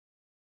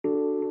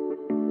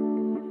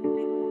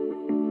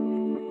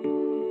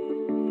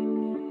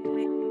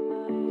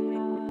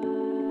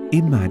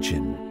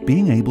Imagine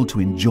being able to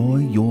enjoy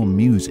your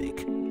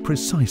music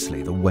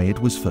precisely the way it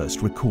was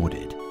first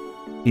recorded.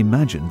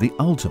 Imagine the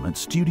ultimate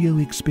studio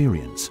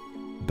experience,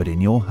 but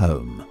in your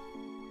home.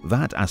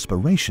 That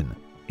aspiration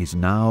is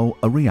now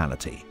a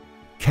reality.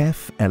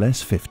 KEF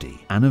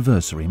LS50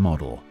 anniversary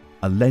model,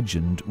 a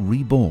legend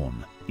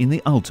reborn in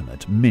the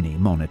ultimate mini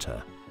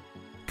monitor.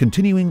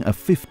 Continuing a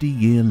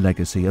 50-year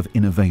legacy of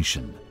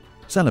innovation,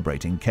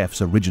 celebrating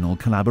KEF's original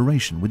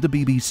collaboration with the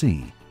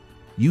BBC.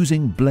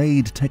 Using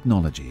blade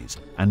technologies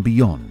and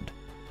beyond,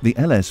 the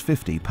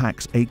LS50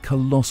 packs a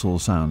colossal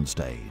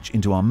soundstage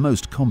into our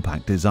most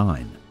compact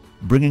design,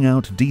 bringing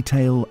out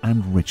detail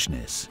and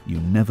richness you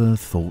never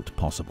thought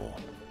possible.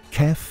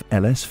 KEF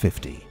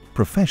LS50,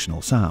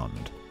 professional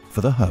sound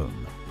for the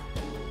home.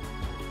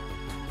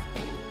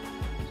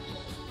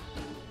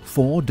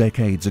 4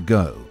 decades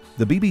ago,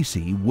 the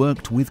BBC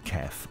worked with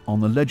KEF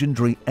on the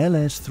legendary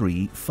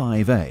LS3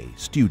 5A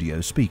studio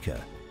speaker,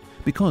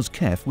 because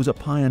KEF was a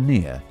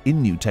pioneer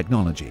in new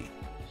technology.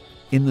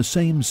 In the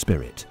same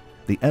spirit,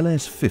 the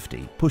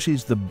LS50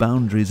 pushes the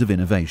boundaries of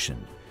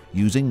innovation,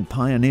 using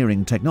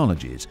pioneering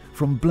technologies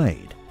from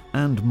Blade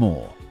and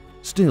more.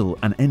 Still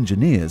an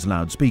engineer's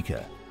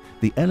loudspeaker,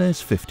 the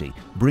LS50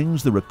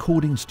 brings the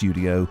recording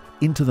studio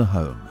into the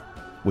home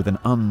with an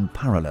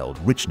unparalleled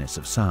richness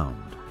of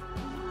sound.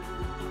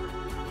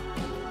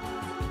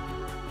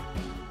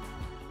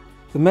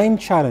 The main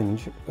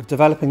challenge of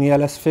developing the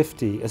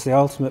LS50 as the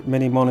ultimate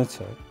mini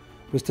monitor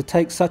was to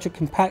take such a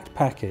compact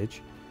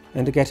package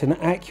and to get an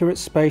accurate,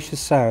 spacious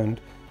sound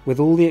with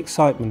all the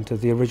excitement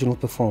of the original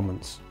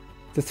performance.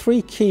 The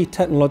 3 key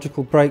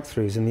technological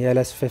breakthroughs in the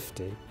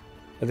LS50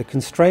 are the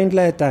constrained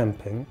layer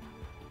damping,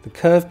 the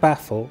curved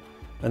baffle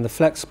and the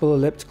flexible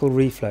elliptical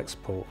reflex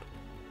port.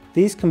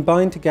 These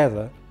combine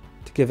together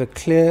to give a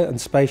clear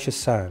and spacious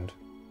sound.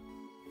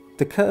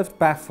 The curved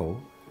baffle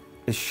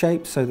is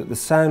shaped so that the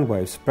sound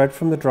waves spread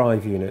from the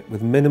drive unit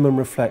with minimum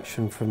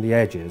reflection from the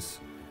edges,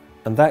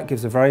 and that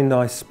gives a very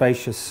nice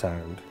spacious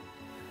sound.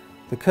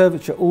 The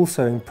curvature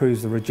also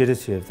improves the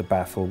rigidity of the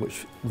baffle,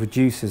 which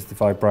reduces the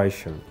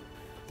vibration.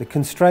 The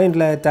constrained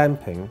layer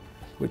damping,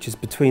 which is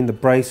between the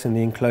brace and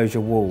the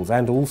enclosure walls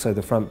and also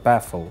the front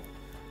baffle,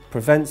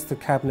 prevents the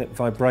cabinet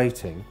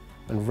vibrating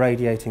and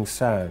radiating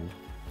sound.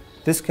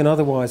 This can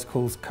otherwise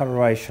cause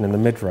coloration in the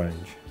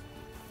mid-range.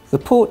 The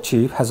port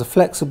tube has a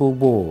flexible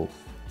wall.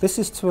 This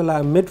is to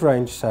allow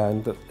mid-range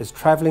sound that is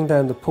travelling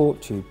down the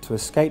port tube to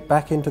escape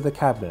back into the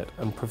cabinet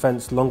and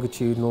prevents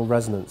longitudinal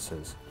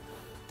resonances.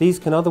 These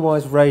can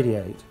otherwise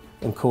radiate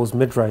and cause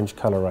mid-range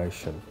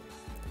coloration.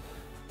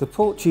 The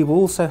port tube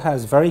also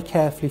has very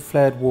carefully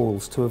flared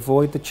walls to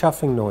avoid the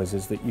chuffing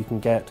noises that you can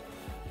get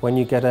when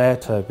you get air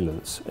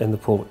turbulence in the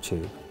port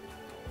tube.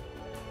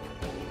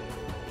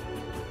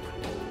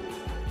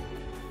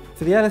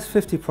 For the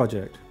LS50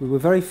 project, we were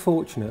very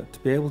fortunate to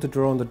be able to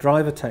draw on the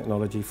driver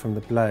technology from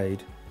the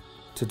Blade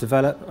to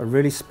develop a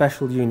really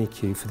special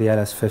uni-Q for the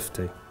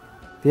LS50.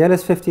 The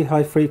LS50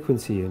 high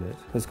frequency unit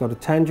has got a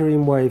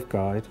tangerine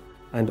waveguide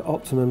and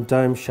optimum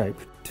dome shape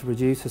to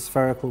produce a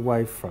spherical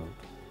wavefront.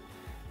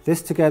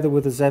 This together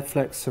with a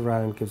Z-Flex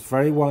surround gives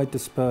very wide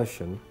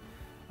dispersion,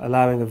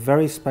 allowing a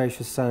very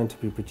spacious sound to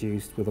be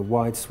produced with a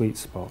wide sweet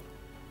spot.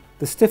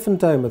 The stiffened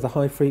dome of the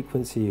high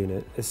frequency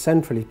unit is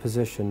centrally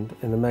positioned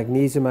in the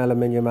magnesium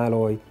aluminium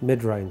alloy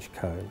mid-range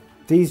cone.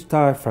 These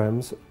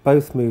diaphragms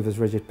both move as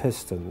rigid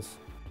pistons,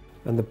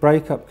 and the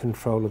break-up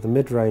control of the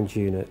mid-range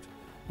unit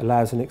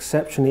allows an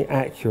exceptionally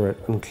accurate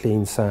and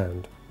clean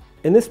sound.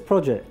 In this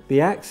project,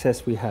 the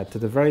access we had to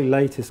the very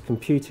latest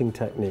computing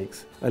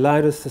techniques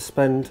allowed us to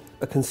spend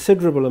a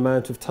considerable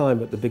amount of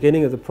time at the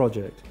beginning of the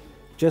project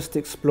just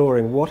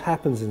exploring what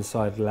happens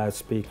inside the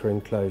loudspeaker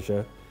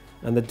enclosure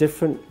and the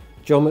different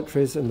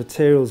geometries and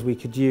materials we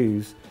could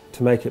use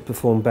to make it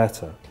perform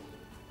better.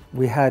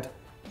 We had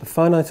the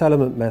finite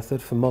element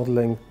method for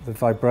modelling the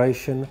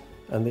vibration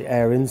and the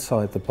air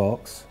inside the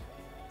box,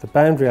 the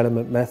boundary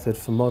element method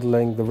for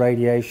modelling the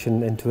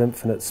radiation into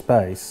infinite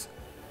space,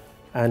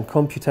 and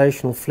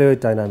computational fluid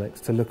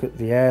dynamics to look at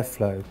the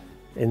airflow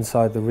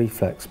inside the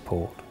reflex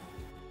port.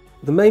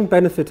 The main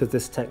benefit of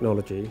this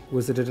technology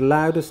was that it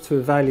allowed us to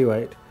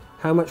evaluate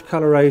how much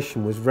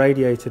coloration was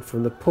radiated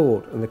from the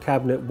port and the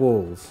cabinet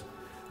walls.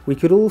 We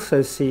could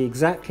also see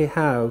exactly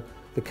how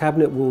the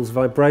cabinet walls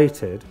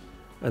vibrated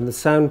and the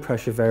sound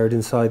pressure varied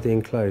inside the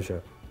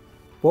enclosure.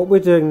 What we're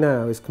doing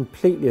now is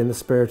completely in the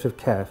spirit of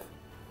KEF,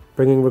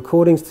 bringing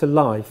recordings to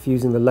life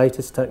using the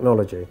latest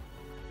technology.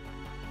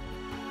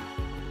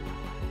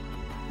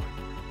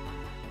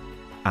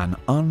 An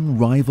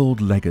unrivaled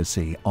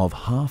legacy of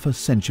half a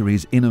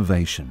century's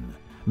innovation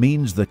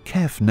means the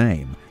KEF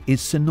name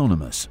is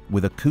synonymous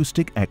with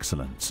acoustic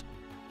excellence.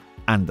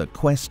 And the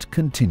quest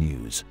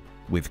continues,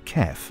 with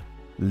KEF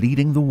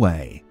leading the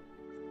way.